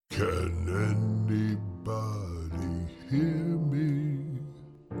Can anybody hear me?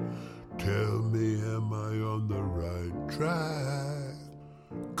 Tell me, am I on the right track?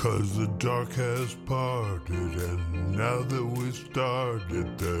 'Cause the dark has parted, and now that we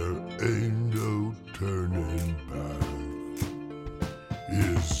started, there ain't no turning back.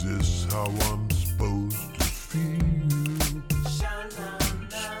 Is this how I'm supposed to feel?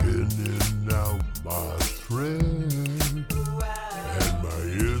 Spinning out my thread, and my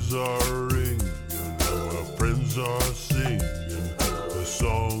ears are ringing, and my friends are singing the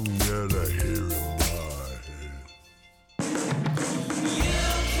song that I hear in my head. You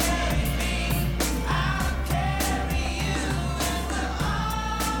carry me, I'll carry you, and we'll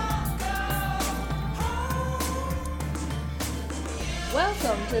all go home.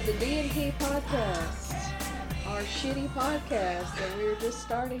 Welcome to the D&T podcast, our shitty podcast that we're just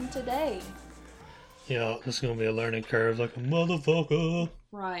starting today. Yeah, this is going to be a learning curve like a motherfucker.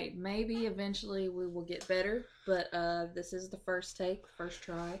 Right, maybe eventually we will get better, but this is the first take, first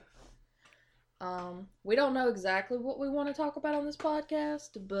try. We don't know exactly what we want to talk about on this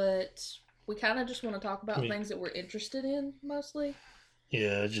podcast, but we kind of just want to talk about things that we're interested in, mostly.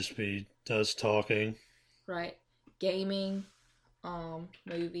 Yeah, just be us talking. Right, gaming,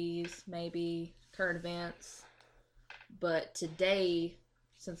 movies, maybe current events. But today,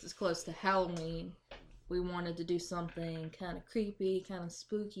 since it's close to Halloween, we wanted to do something kind of creepy, kind of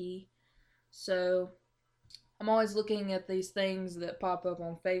spooky. So, I'm always looking at these things that pop up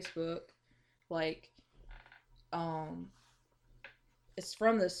on Facebook. Like, it's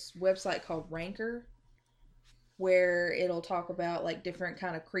from this website called Ranker, where it'll talk about, like, different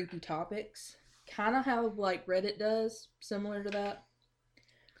kind of creepy topics. Kind of how, like, Reddit does, similar to that.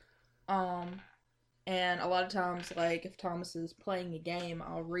 And a lot of times, like, if Thomas is playing a game,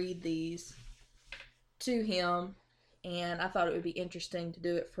 I'll read these to him, and I thought it would be interesting to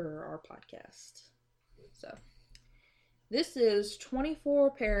do it for our podcast. So, this is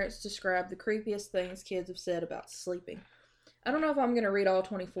 24 parents describe the creepiest things kids have said about sleeping. I don't know if I'm going to read all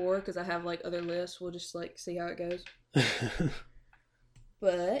 24, because I have, like, other lists. We'll just, like, see how it goes.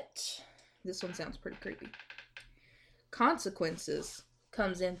 But this one sounds pretty creepy. Consequences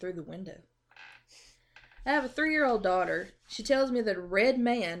comes in through the window. I have a 3-year-old daughter. She tells me that a red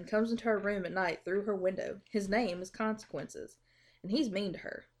man comes into her room at night through her window. His name is Consequences, and he's mean to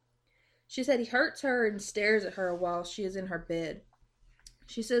her. She said he hurts her and stares at her while she is in her bed.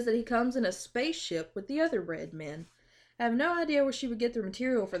 She says that he comes in a spaceship with the other red men. I have no idea where she would get the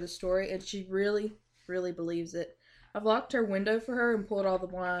material for the story, and she really, really believes it. I've locked her window for her and pulled all the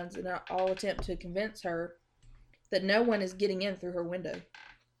blinds, and I'll attempt to convince her that no one is getting in through her window.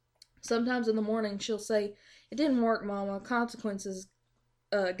 Sometimes in the morning, she'll say, "It didn't work, Mama. Consequences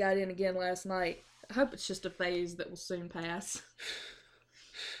got in again last night." I hope it's just a phase that will soon pass.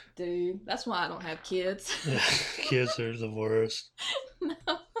 Dude, that's why I don't have kids. Kids are the worst. No. If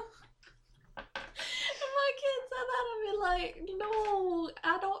my kid said that, I'd be like, "No,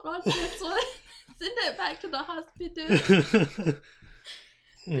 I don't want this one. Send it back to the hospital. This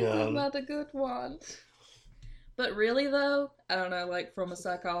is not a good one." But really, though, I don't know, like, from a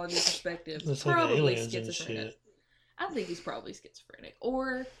psychology perspective, it's probably like schizophrenic. I think he's probably schizophrenic.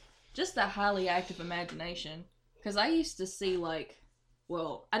 Or just a highly active imagination. Because I used to see, like,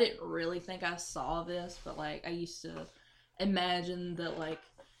 well, I didn't really think I saw this, but, like, I used to imagine that, like,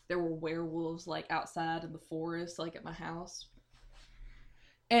 there were werewolves, like, outside in the forest, like, at my house.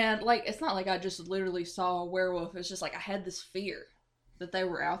 And, like, it's not like I just literally saw a werewolf. It's just, like, I had this fear that they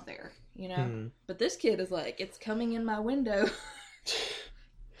were out there, you know? Mm-hmm. But this kid is like, it's coming in my window.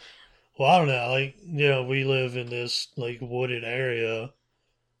 Well, I don't know. Like, you know, we live in this, like, wooded area,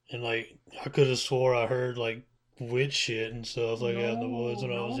 and, like, I could have swore I heard, like, witch shit and stuff, like, out in the woods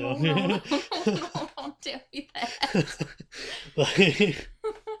when I was younger. No, don't tell me that. Like,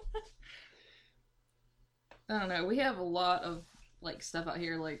 I don't know. We have a lot of, like, stuff out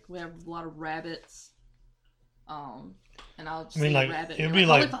here. Like, we have a lot of rabbits. And I'll just see a rabbit. It'd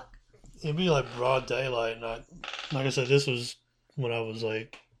be like broad daylight, and like I said, this was when I was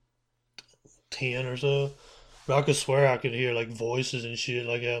like 10 or so. But I could swear I could hear like voices and shit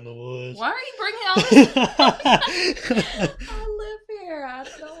like out in the woods. Why are you bringing all this up? I live here. I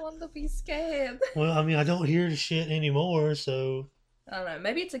don't want to be scared. Well, I mean, I don't hear the shit anymore, so I don't know.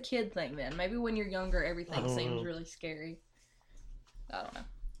 Maybe it's a kid thing then. Maybe when you're younger, everything seems really scary. I don't know.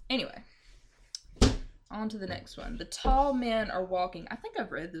 Anyway. On to the next one. The tall men are walking. I think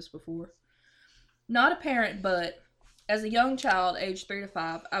I've read this before. Not a parent, but as a young child, aged 3 to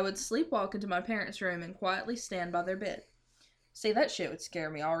 5, I would sleepwalk into my parents' room and quietly stand by their bed. See, that shit would scare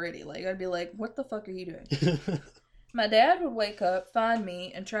me already. Like, I'd be like, what the fuck are you doing? My dad would wake up, find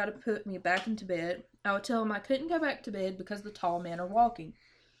me, and try to put me back into bed. I would tell him I couldn't go back to bed because the tall men are walking.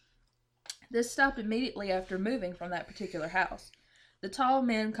 This stopped immediately after moving from that particular house. The tall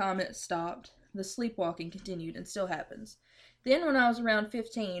men comment stopped. The sleepwalking continued and still happens. Then, when I was around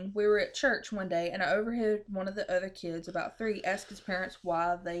 15, we were at church one day, and I overheard one of the other kids, about 3, ask his parents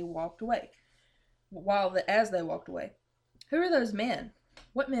why they walked away. As they walked away. Who are those men?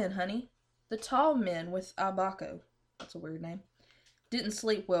 What men, honey? The tall men with Abaco. That's a weird name. Didn't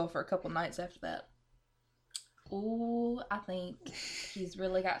sleep well for a couple nights after that. Ooh, I think he's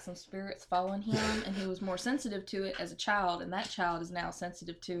really got some spirits following him, and he was more sensitive to it as a child, and that child is now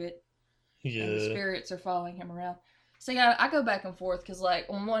sensitive to it. Yeah. And the spirits are following him around. So yeah, I go back and forth because, like,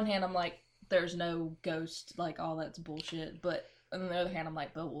 on one hand, I'm like, there's no ghost, like, all that's bullshit. But on the other hand, I'm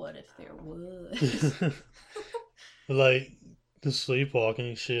like, but what if there was? Like, the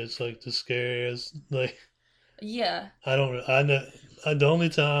sleepwalking shit's, like, the scariest. Like, Yeah. I know, the only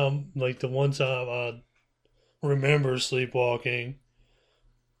time, like, the one time I remember sleepwalking,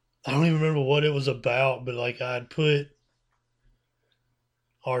 I don't even remember what it was about, but, like, I'd put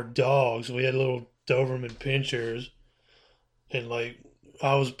our dogs, we had little Doberman pinchers, and like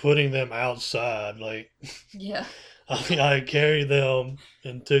I was putting them outside. Like Yeah. I carried them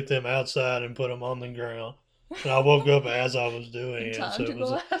and took them outside and put them on the ground. And I woke up as I was doing it. Time So to it was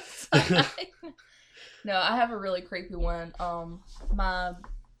go like, outside. No, I have a really creepy one. My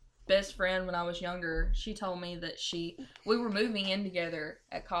best friend when I was younger, she told me that we were moving in together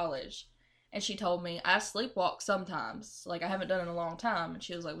at college, and she told me I sleepwalk sometimes. Like, I haven't done it in a long time. And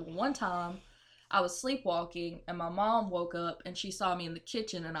she was like, well, one time I was sleepwalking and my mom woke up and she saw me in the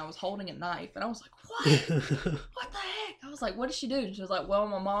kitchen and I was holding a knife. And I was like, what? What the heck? I was like, what did she do? And she was like, well,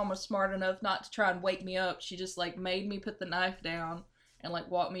 my mom was smart enough not to try and wake me up. She just, like, made me put the knife down and, like,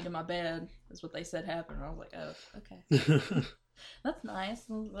 walked me to my bed. Is what they said happened. And I was like, oh, okay. That's nice.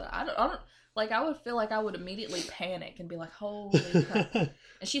 I don't, like, I would feel like I would immediately panic and be like, holy crap. And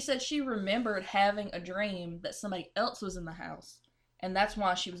she said she remembered having a dream that somebody else was in the house. And that's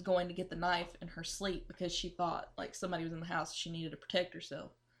why she was going to get the knife in her sleep, because she thought, like, somebody was in the house. She needed to protect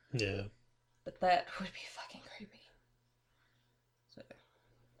herself. Yeah. But that would be fucking creepy. So,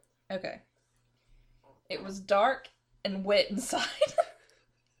 okay. It was dark and wet inside.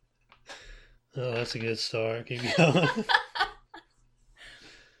 Oh, that's a good start. Keep going.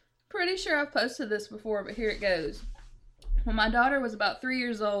 Pretty sure I've posted this before, but here it goes. When my daughter was about 3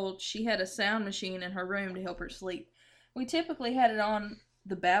 years old, she had a sound machine in her room to help her sleep. We typically had it on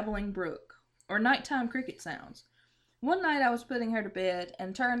the babbling brook, or nighttime cricket sounds. One night I was putting her to bed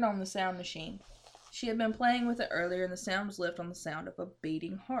and turned on the sound machine. She had been playing with it earlier, and the sound was left on the sound of a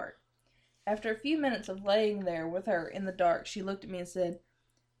beating heart. After a few minutes of laying there with her in the dark, she looked at me and said,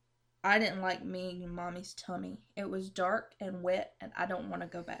 I didn't like being in Mommy's tummy. It was dark and wet, and I don't want to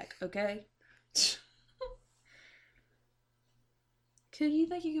go back, okay? Could you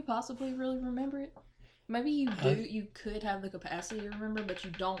think you could possibly really remember it? Maybe you do. You could have the capacity to remember, but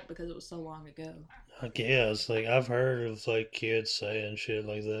you don't because it was so long ago. I guess. Like, I've heard of, like, kids saying shit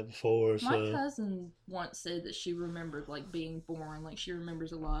like that before, so... My cousin once said that she remembered, like, being born. Like, she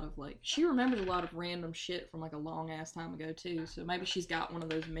remembers a lot of random shit from, like, a long-ass time ago, too. So maybe she's got one of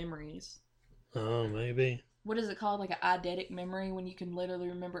those memories. Oh, maybe. What is it called? Like, an eidetic memory, when you can literally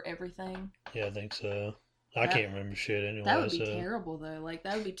remember everything? Yeah, I think so. I can't remember shit anyway. That would be terrible, though. Like,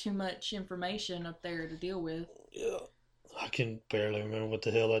 that would be too much information up there to deal with. Yeah. I can barely remember what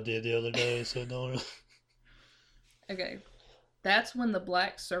the hell I did the other day, so don't... Okay. That's when the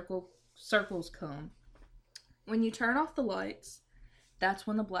black circles come. When you turn off the lights, that's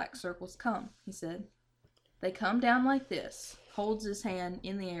when the black circles come, he said. They come down like this, holds his hand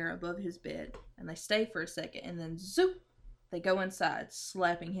in the air above his bed, and they stay for a second, and then zoop, they go inside,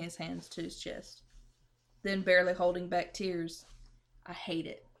 slapping his hands to his chest. Then, barely holding back tears, I hate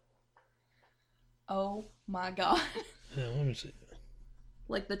it. Oh my God. Yeah, let me see.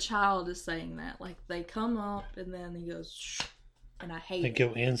 Like, the child is saying that. Like, they come up, and then he goes, shh, and I hate They it.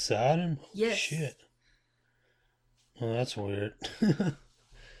 go inside him? Yes. Shit. Well, that's weird.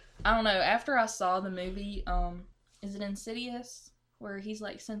 I don't know. After I saw the movie, is it Insidious? Where he's,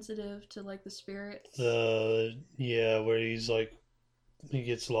 like, sensitive to, like, the spirits? Yeah, where he's, like, he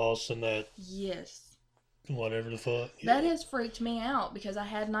gets lost in that... Yes. Whatever the fuck. Yeah. That has freaked me out because I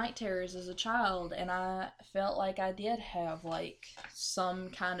had night terrors as a child, and I felt like I did have, like, some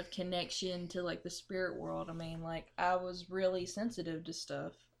kind of connection to, like, the spirit world. I mean, like, I was really sensitive to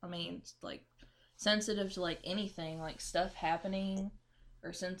stuff. I mean, like, sensitive to, like, anything, like, stuff happening,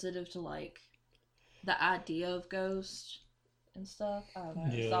 or sensitive to, like, the idea of ghosts and stuff. I don't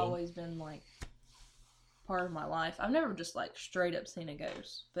know. Yeah. It's always been, like, part of my life. I've never just like straight up seen a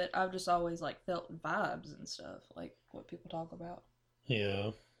ghost, but I've just always like felt vibes and stuff, like what people talk about.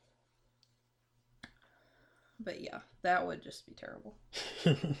 Yeah. But yeah, that would just be terrible.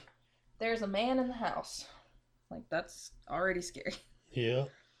 There's a man in the house. Like, that's already scary. Yeah.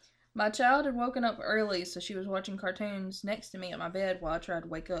 My child had woken up early, so she was watching cartoons next to me at my bed while I tried to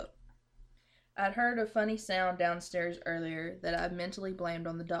wake up. I'd heard a funny sound downstairs earlier that I mentally blamed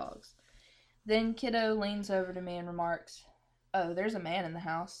on the dogs. Then Kiddo leans over to me and remarks, "Oh, there's a man in the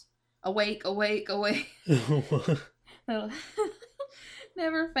house. Awake, awake, awake."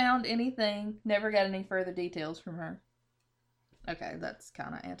 Never found anything. Never got any further details from her. Okay, that's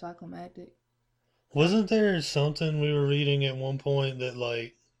kind of anticlimactic. Wasn't there something we were reading at one point that,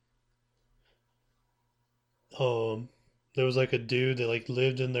 like, there was, like, a dude that, like,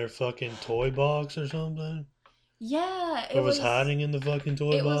 lived in their fucking toy box or something? Yeah, Or was hiding in the fucking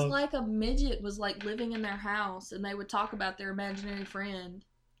toy box? It was like a midget was, like, living in their house, and they would talk about their imaginary friend.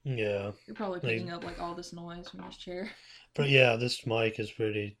 Yeah. You're probably picking up, like, all this noise from this chair. But yeah, this mic is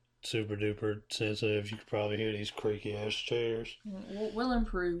pretty super duper sensitive. You could probably hear these creaky ass chairs. We'll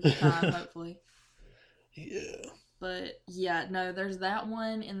improve with time, hopefully. Yeah. But yeah, no, there's that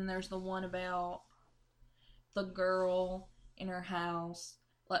one, and then there's the one about the girl in her house.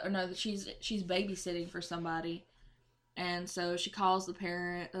 Like, or no, she's babysitting for somebody. And so she calls the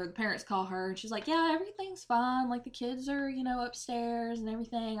parent, or the parents call her, and she's like, "Yeah, everything's fine. Like, the kids are, upstairs and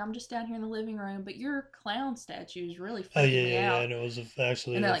everything. I'm just down here in the living room. But your clown statue is really freaking me out." Yeah, and it was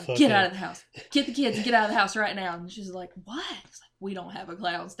actually and they're like, "Get out of the house. Get the kids and get out of the house right now." And she's like, "What?" It's like, "We don't have a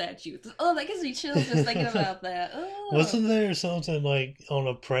clown statue." Oh, that gives me chills just thinking about that. Oh. Wasn't there something, like, on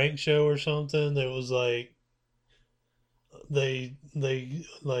a prank show or something that was, like, there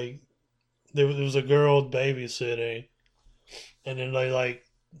was a girl babysitting, and then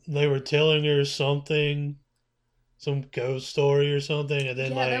they were telling her something, some ghost story or something, and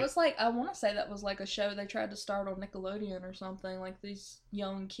then that was like, I want to say that was like a show they tried to start on Nickelodeon or something. Like, these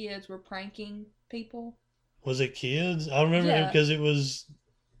young kids were pranking people. Was it kids? I remember because it was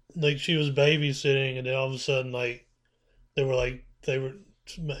like she was babysitting, and then all of a sudden, like, they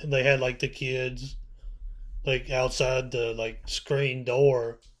had like the kids like outside the like screen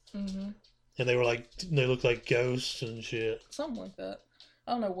door. Mm-hmm. And they looked like ghosts and shit. Something like that.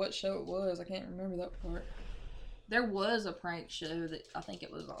 I don't know what show it was. I can't remember that part. There was a prank show that I think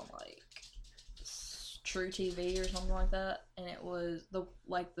it was on, like, True TV or something like that. And it was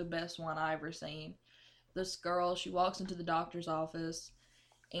the best one I ever seen. This girl, she walks into the doctor's office,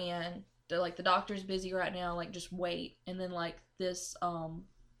 and they're like, "The doctor's busy right now, like, just wait." And then, like, this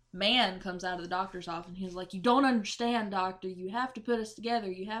man comes out of the doctor's office, and he's like, "You don't understand, doctor. You have to put us together.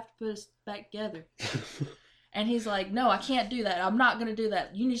 You have to put us back together." And he's like, "No, I can't do that. I'm not going to do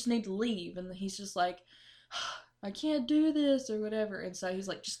that. You just need to leave." And he's just like, "I can't do this," or whatever. And so he's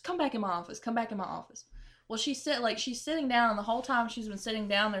like, "Just come back in my office. Come back in my office." Well, she's sitting down, and the whole time she's been sitting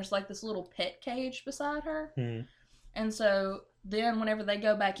down, there's like this little pet cage beside her. Mm. And so then whenever they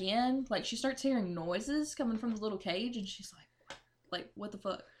go back in, like, she starts hearing noises coming from the little cage, and she's like, "What the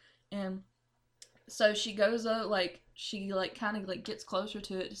fuck?" And so she goes up, like, she, like, kind of, like, gets closer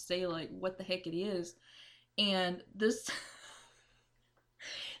to it to see, like, what the heck it is. And this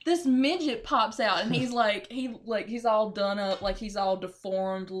midget pops out, and he's all done up, like, he's all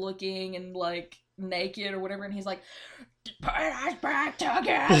deformed looking and, like, naked or whatever, and he's like, "Put us back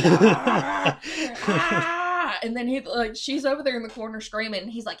together!" Ah! And then she's over there in the corner screaming,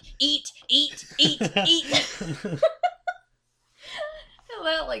 and he's like, "Eat, eat, eat, eat."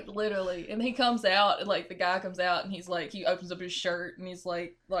 That, like, literally. And he comes out, and, like, the guy comes out, and he's like, he opens up his shirt, and he's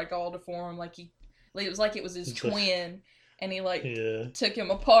like all deformed, like, it was like it was his twin, and he, like, took him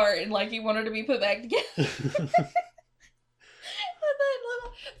apart, and, like, he wanted to be put back together. And then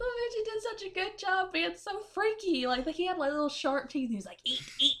little midget did such a good job being so freaky. Like, he had, like, little sharp teeth, and he's like, "Eat,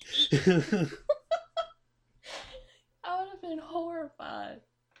 eat, eat." I would have been horrified.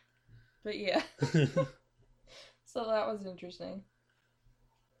 But yeah. So that was interesting.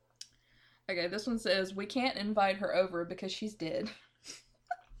 Okay, this one says, "We can't invite her over because she's dead."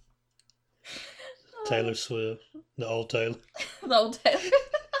 Taylor Swift. The old Taylor. The old Taylor.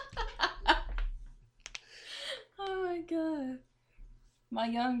 Oh my god. My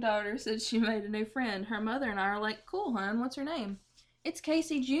young daughter said she made a new friend. Her mother and I are like, "Cool, hon, what's her name?" "It's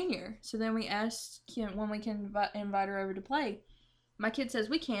Casey Jr." So then we asked when we can invite her over to play. My kid says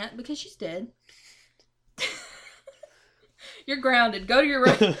we can't because she's dead. You're grounded. Go to your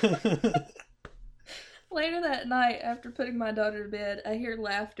room. Later that night, after putting my daughter to bed, I hear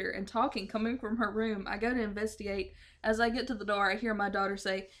laughter and talking coming from her room. I go to investigate. As I get to the door, I hear my daughter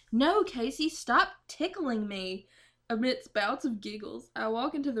say, "No, Casey, stop tickling me." Amidst bouts of giggles, I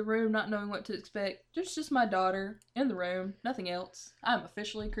walk into the room not knowing what to expect. There's just my daughter in the room, nothing else. I'm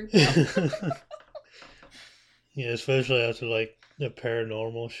officially creeped out. Yeah, especially after like the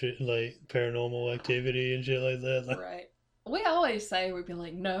paranormal shit, like paranormal activity and shit like that. Like, Right. We always say, we'd be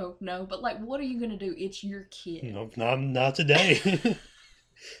like, no, but like, what are you going to do? It's your kid. nope, not today.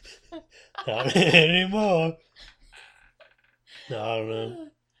 Not anymore. No, I don't know.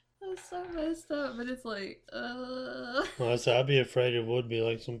 That's so messed up, but it's like, Well, I'd be afraid it would be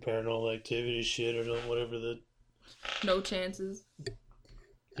like some paranormal activity shit or something, whatever the. no chances.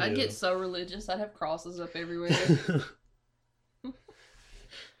 I'd Yeah. get so religious, I'd have crosses up everywhere.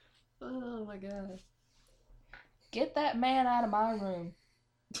 Oh my god. Get that man out of my room.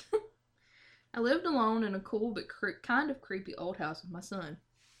 I lived alone in a cool but kind of creepy old house with my son,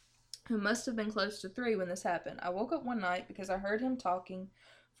 who must have been close to 3 when this happened. I woke up one night because I heard him talking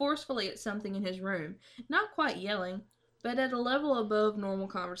forcefully at something in his room. Not quite yelling, but at a level above normal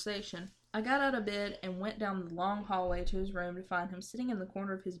conversation. I got out of bed and went down the long hallway to his room to find him sitting in the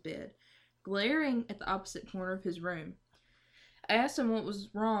corner of his bed, glaring at the opposite corner of his room. I asked him what was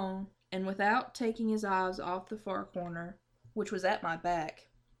wrong, and without taking his eyes off the far corner, which was at my back,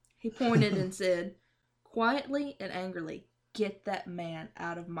 he pointed and said, quietly and angrily, "Get that man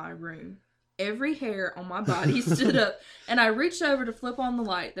out of my room." Every hair on my body stood up, and I reached over to flip on the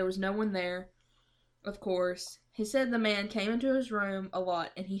light. There was no one there, of course. He said the man came into his room a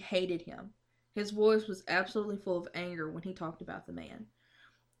lot, and he hated him. His voice was absolutely full of anger when he talked about the man.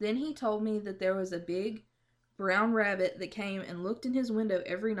 Then he told me that there was a big brown rabbit that came and looked in his window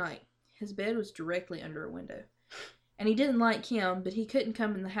every night. His bed was directly under a window. And he didn't like him, but he couldn't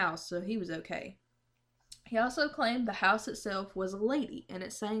come in the house, so he was okay. He also claimed the house itself was a lady, and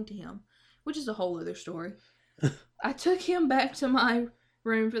it sang to him, which is a whole other story. I took him back to my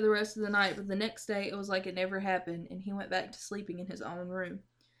room for the rest of the night, but the next day it was like it never happened, and he went back to sleeping in his own room.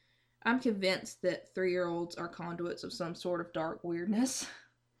 I'm convinced that 3-year-olds are conduits of some sort of dark weirdness.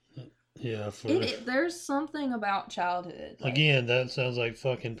 Yeah, There's something about childhood. Like, again, that sounds like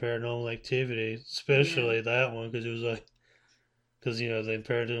fucking paranormal activity, especially that one, because it was like, because the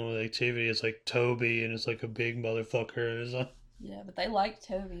paranormal activity is like Toby, and it's like a big motherfucker. It's like, yeah, but they liked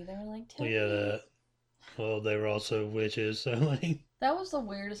Toby. They were like, Toby. yeah, that. Well, they were also witches, so like. That was the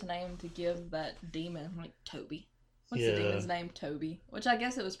weirdest name to give that demon, like Toby. What's Yeah. the demon's name? Toby. Which I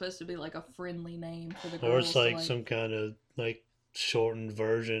guess it was supposed to be like a friendly name for the girls. Or it's like to, some kind of like shortened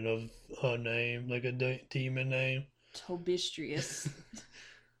version of a name, like a demon name. Tobistrius.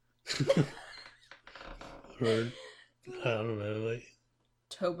 Or I don't know, like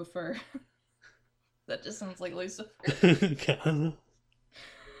Tobifer. That just sounds like Lucifer. kind of.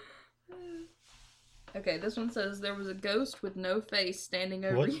 Okay, this one says there was a ghost with no face standing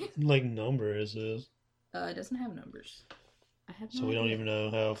over What you. like number is this? It doesn't have numbers. I have no So we don't idea. even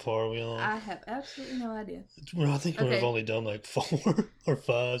know how far we are. I have absolutely no idea. Well, I think we've Okay. only done like 4 or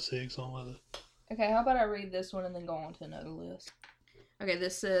 5, 6, something like that. Okay, how about I read this one and then go on to another list? Okay,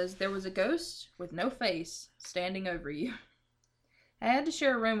 this says, there was a ghost with no face standing over you. I had to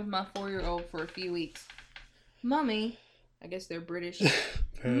share a room with my 4-year-old for a few weeks. Mummy, I guess they're British.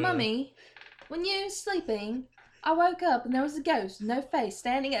 Mummy, when you were sleeping, I woke up and there was a ghost with no face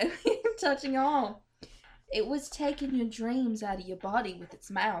standing over you, touching your arm. It was taking your dreams out of your body with its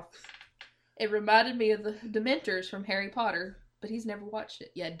mouth. It reminded me of the Dementors from Harry Potter, but he's never watched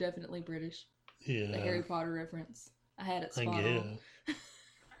it. Yeah, definitely British. Yeah. The Harry Potter reference. I had it I spot guess. on.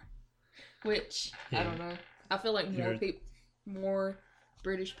 Which, I Yeah. don't know. I feel like You're- more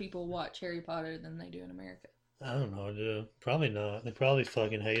British people watch Harry Potter than they do in America. I don't know, dude. Probably not. They probably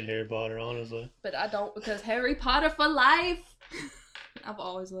fucking hate Harry Potter, honestly. But I don't, because Harry Potter for life! I've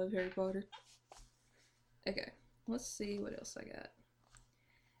always loved Harry Potter. Okay, let's see what else I got.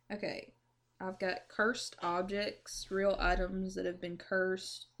 Okay, I've got cursed objects, real items that have been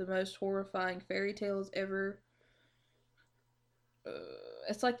cursed, the most horrifying fairy tales ever.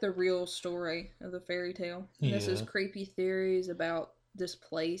 It's like the real story of the fairy tale. And this is Yeah. creepy theories about this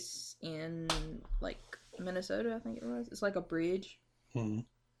place in, like, Minnesota, I think it was. It's like a bridge. Hmm. And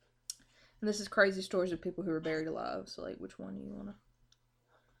this is crazy stories of people who were buried alive. So, like, which one do you want to...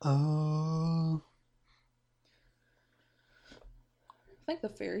 I think the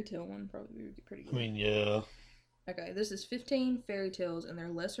fairy tale one probably would be pretty good. I mean, yeah. Okay, this is 15 fairy tales and their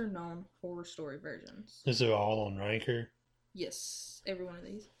lesser known horror story versions. Is it all on Ranker? Yes, every one of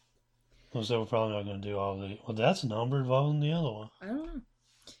these. Well, so we're probably not going to do all of these. Well, that's numbered involved in the other one. I don't know.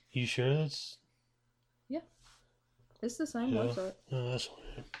 You sure that's... It's the same Yeah. website. No, that's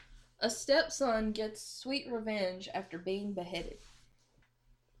weird. A stepson gets sweet revenge after being beheaded.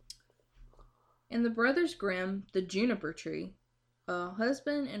 In the Brothers Grimm, The Juniper Tree, a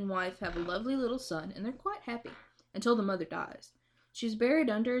husband and wife have a lovely little son, and they're quite happy until the mother dies. She's buried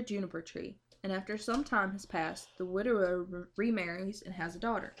under a juniper tree, and after some time has passed, the widower remarries and has a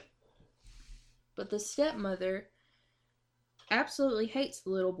daughter. But the stepmother absolutely hates the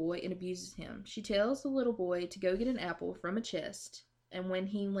little boy and abuses him. She tells the little boy to go get an apple from a chest, and when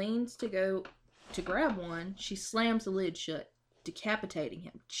he leans to go to grab one, she slams the lid shut, decapitating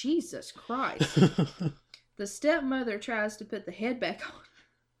him. Jesus Christ. The stepmother tries to put the head back on.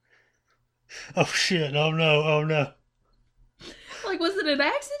 Oh shit! Oh no! Oh no! Like, was it an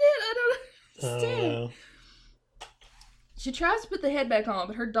accident? I don't I understand. don't know. She tries to put the head back on,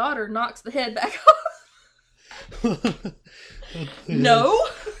 but her daughter knocks the head back off. No!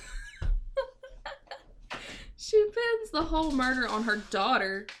 She pins the whole murder on her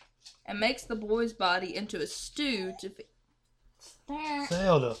daughter and makes the boy's body into a stew to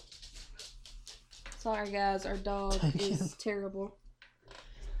Zelda. Sorry, guys, our dog is terrible.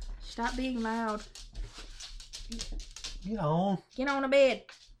 Stop being loud. Get on. Get on the bed.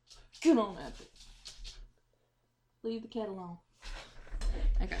 Get on that bed. Leave the cat alone.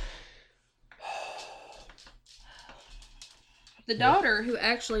 Okay. The daughter, who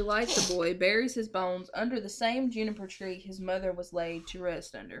actually likes the boy, buries his bones under the same juniper tree his mother was laid to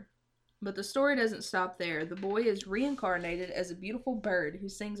rest under. But the story doesn't stop there. The boy is reincarnated as a beautiful bird who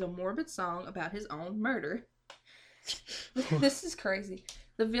sings a morbid song about his own murder. This is crazy.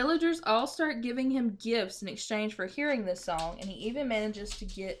 The villagers all start giving him gifts in exchange for hearing this song, and he even manages to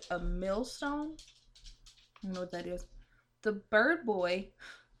get a millstone. I don't know what that is. The bird boy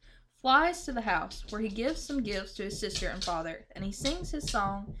flies to the house, where he gives some gifts to his sister and father, and he sings his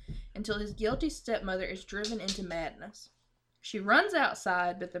song until his guilty stepmother is driven into madness. She runs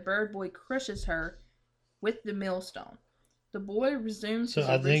outside, but the bird boy crushes her with the millstone. The boy resumes his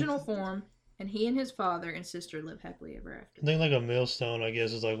original form, and he and his father and sister live happily ever after. I think like a millstone, I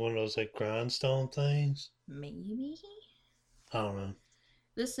guess, is like one of those like grindstone things. Maybe? I don't know.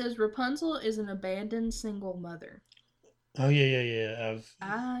 This says Rapunzel is an abandoned single mother. Oh yeah.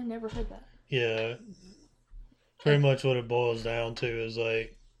 I never heard that. Yeah. Pretty much what it boils down to is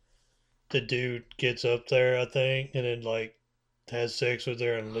like the dude gets up there, I think, and then like has sex with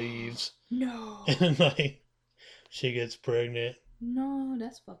her and leaves. No. And like she gets pregnant. No,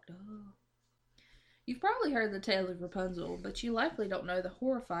 that's fucked up. You've probably heard the tale of Rapunzel, but you likely don't know the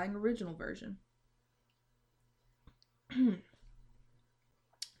horrifying original version.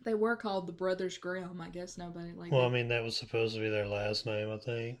 They were called the Brothers Grimm. I guess nobody like. Well, I mean, that was supposed to be their last name, I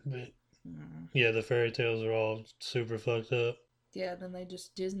think. But yeah, the fairy tales are all super fucked up. Yeah, then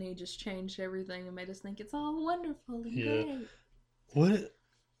Disney just changed everything and made us think it's all wonderful and great. What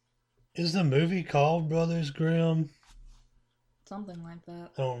is the movie called? Brothers Grimm? Something like that.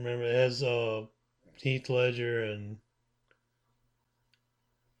 I don't remember. It has Heath Ledger and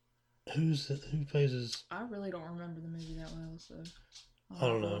who plays his? I really don't remember the movie that well, so I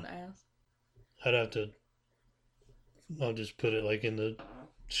don't know. I'd have to. I'll just put it like in the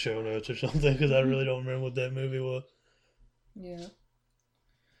show notes or something because I really don't remember what that movie was. Yeah.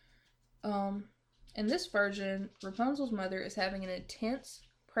 In this version, Rapunzel's mother is having an intense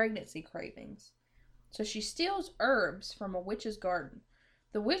pregnancy cravings, so she steals herbs from a witch's garden.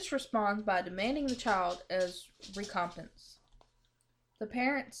 The witch responds by demanding the child as recompense. The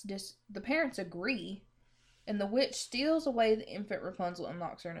parents agree, and the witch steals away the infant Rapunzel and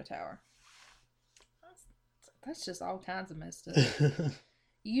locks her in a tower. That's just all kinds of messed up.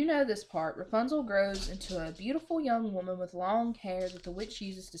 You know this part. Rapunzel grows into a beautiful young woman with long hair that the witch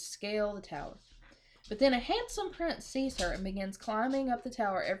uses to scale the tower. But then a handsome prince sees her and begins climbing up the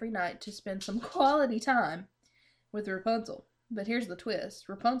tower every night to spend some quality time with Rapunzel. But here's the twist.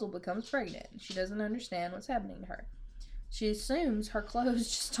 Rapunzel becomes pregnant, and she doesn't understand what's happening to her. She assumes her clothes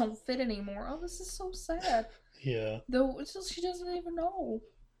just don't fit anymore. Oh, this is so sad. Yeah. She doesn't even know.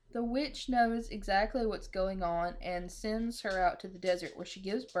 The witch knows exactly what's going on and sends her out to the desert, where she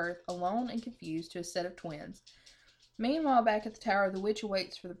gives birth, alone and confused, to a set of twins. Meanwhile, back at the tower, the witch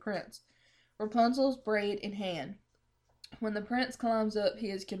awaits for the prince, Rapunzel's braid in hand. When the prince climbs up, he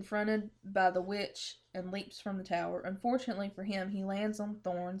is confronted by the witch and leaps from the tower. Unfortunately for him, he lands on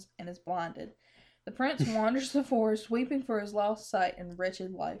thorns and is blinded. The prince wanders the forest, weeping for his lost sight and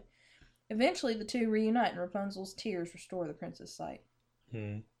wretched life. Eventually, the two reunite, and Rapunzel's tears restore the prince's sight.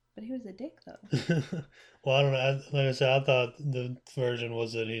 But he was a dick, though. Well, I don't know. Like I said, I thought the version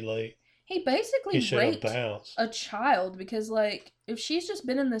was that he He basically He should have raped bounced. a child because, like, if she's just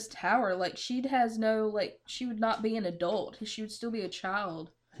been in this tower, like, she has no, like, she would not be an adult. She would still be a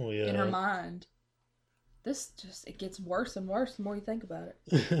child Well, in her yeah. mind. This just, it gets worse and worse the more you think about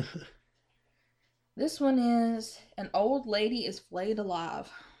it. This one is An Old Lady is Flayed Alive.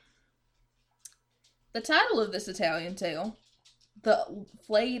 The title of this Italian tale, The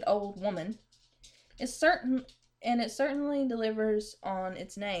Flayed Old Woman, is certain, and it certainly delivers on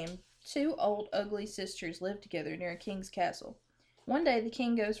its name. Two old, ugly sisters live together near a king's castle. One day the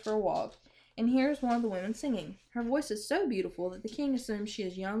king goes for a walk and hears one of the women singing. Her voice is so beautiful that the king assumes she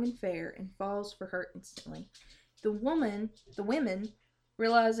is young and fair and falls for her instantly. The women,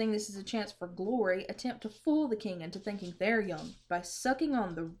 realizing this is a chance for glory, attempt to fool the king into thinking they're young by sucking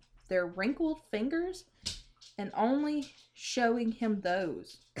on their wrinkled fingers and only showing him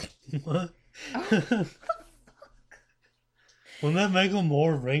those. What? Oh, Wouldn't that make them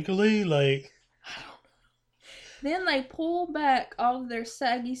more wrinkly? Like, then they pull back all of their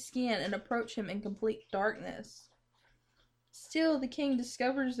saggy skin and approach him in complete darkness. Still, the king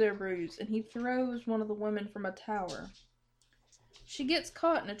discovers their bruise and he throws one of the women from a tower. She gets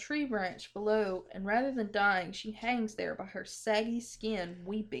caught in a tree branch below, and rather than dying, she hangs there by her saggy skin,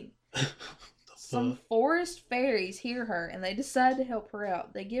 weeping. Some forest fairies hear her, and they decide to help her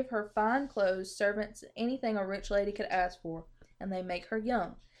out. They give her fine clothes, servants, anything a rich lady could ask for, and they make her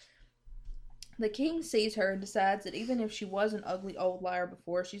young. The king sees her and decides that even if she was an ugly old liar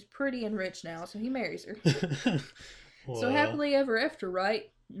before, she's pretty and rich now, so he marries her. So happily ever after,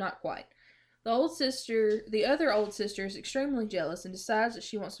 right? Not quite. The other old sister is extremely jealous and decides that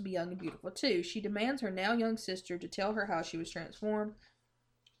she wants to be young and beautiful too. She demands her now young sister to tell her how she was transformed.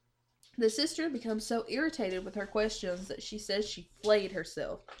 The sister becomes so irritated with her questions that she says she flayed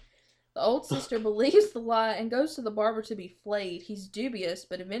herself. The old sister believes the lie and goes to the barber to be flayed. He's dubious,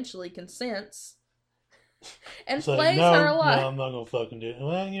 but eventually consents and it's like, flays no, her alive. No, I'm not gonna fucking do it.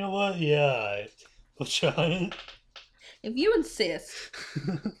 Well, you know what? Yeah, I'll try If you insist.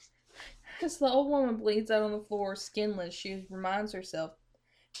 As the old woman bleeds out on the floor, skinless, she reminds herself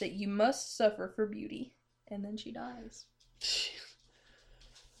that you must suffer for beauty. And then she dies.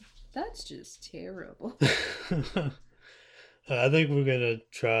 That's just terrible. I think we're gonna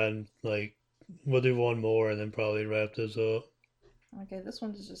try and, like, we'll do one more and then probably wrap this up. Okay, this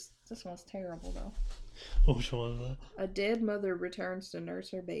one's terrible though. Which one is that? A dead mother returns to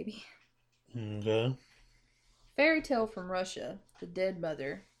nurse her baby. Okay. Fairy tale from Russia, The Dead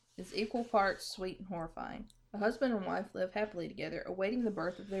Mother, is equal parts sweet and horrifying. A husband and wife live happily together, awaiting the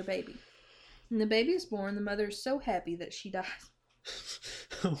birth of their baby. When the baby is born, the mother is so happy that she dies.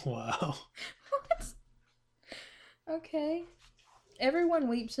 Wow. What? Okay. Everyone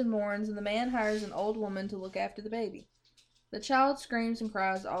weeps and mourns, and the man hires an old woman to look after the baby. The child screams and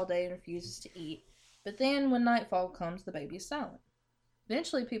cries all day and refuses to eat, but then when nightfall comes, the baby is silent.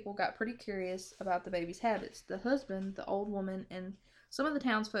 Eventually, people got pretty curious about the baby's habits. The husband, the old woman, and some of the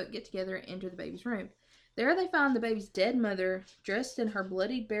townsfolk get together and enter the baby's room. There they find the baby's dead mother, dressed in her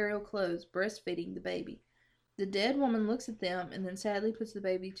bloody burial clothes, breastfeeding the baby. The dead woman looks at them and then sadly puts the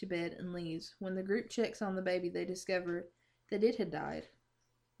baby to bed and leaves. When the group checks on the baby, they discover that it had died.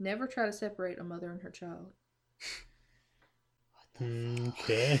 Never try to separate a mother and her child.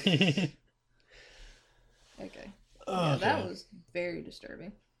 Okay. Okay. Yeah, that was very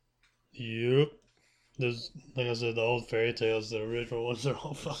disturbing. Yep. There's, like I said, the old fairy tales, the original ones, are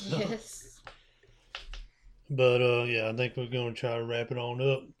all fucked up. Yes. But, yeah, I think we're going to try to wrap it on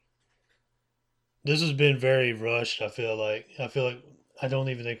up. This has been very rushed, I feel like. I don't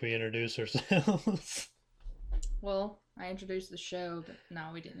even think we introduced ourselves. Well, I introduced the show, but no,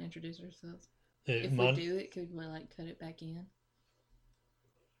 we didn't introduce ourselves. Hey, If we do it, could we, like, cut it back in?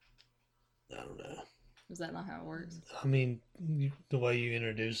 I don't know. Is that not how it works? I mean, the way you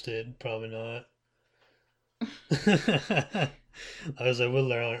introduced it, probably not. Like I said, we'll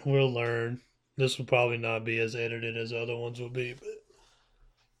learn. This will probably not be as edited as other ones will be,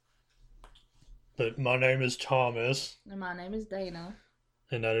 but my name is Thomas, And my name is Dana.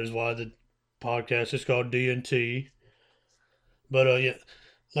 and that is why the podcast is called D&T. But yeah,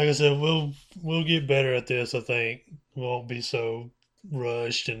 like I said, we'll get better at this. I think we won't be so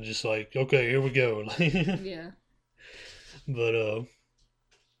rushed and just like, okay, here we go. Yeah. But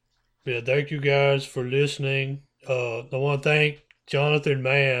yeah, thank you guys for listening. I want to thank Jonathan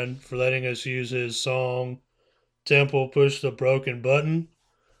Mann for letting us use his song "Temple Push the Broken Button"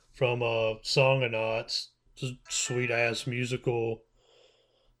 from Songonauts. It's a sweet ass musical.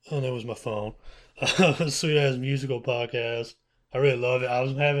 Oh, that was my phone. Sweet ass musical podcast. I really love it. I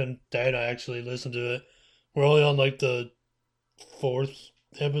was having Dana actually listen to it. We're only on like the fourth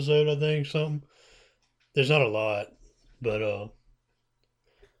episode, I think, something. There's not a lot, but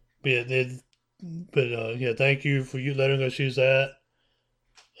yeah, thank you for you letting us use that.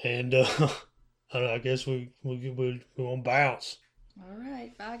 And I don't know, I guess we won't bounce. All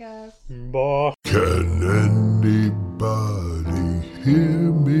right, bye guys. Bye. Can anybody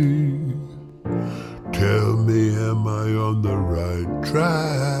hear me? Tell me, am I on the right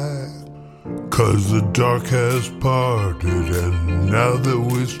track? 'Cause the dark has parted, and now that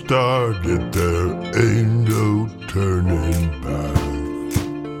we started, there ain't no turning back.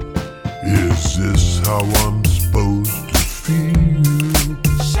 Is this how I'm supposed to feel?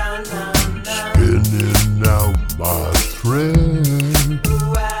 Spinning out my thread, and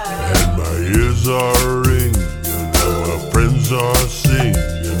my ears are ringing, and my friends are singing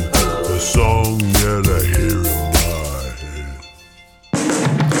the song that I hear in my head.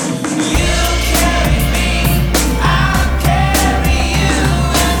 You carry me, I'll carry you,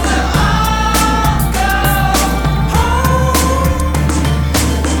 and we'll all go home.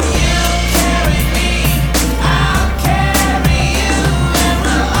 You carry me, I'll carry you, and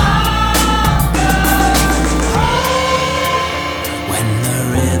we'll all go home. When the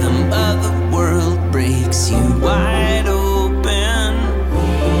rhythm of the world breaks you wide open,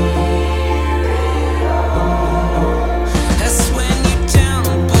 that's when you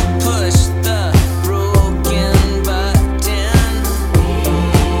tempo push the broken button.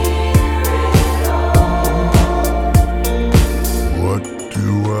 What do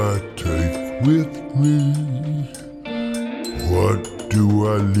I take with me? What do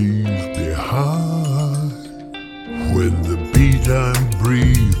I leave behind? When the beat I'm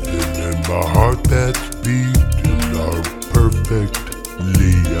breathing and my heart that's beating are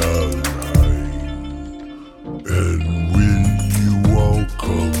perfectly aligned. And will you all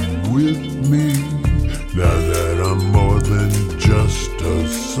come with me now that I'm more than just a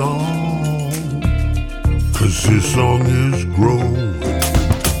song? 'Cause this song is growing,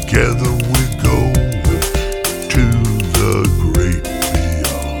 together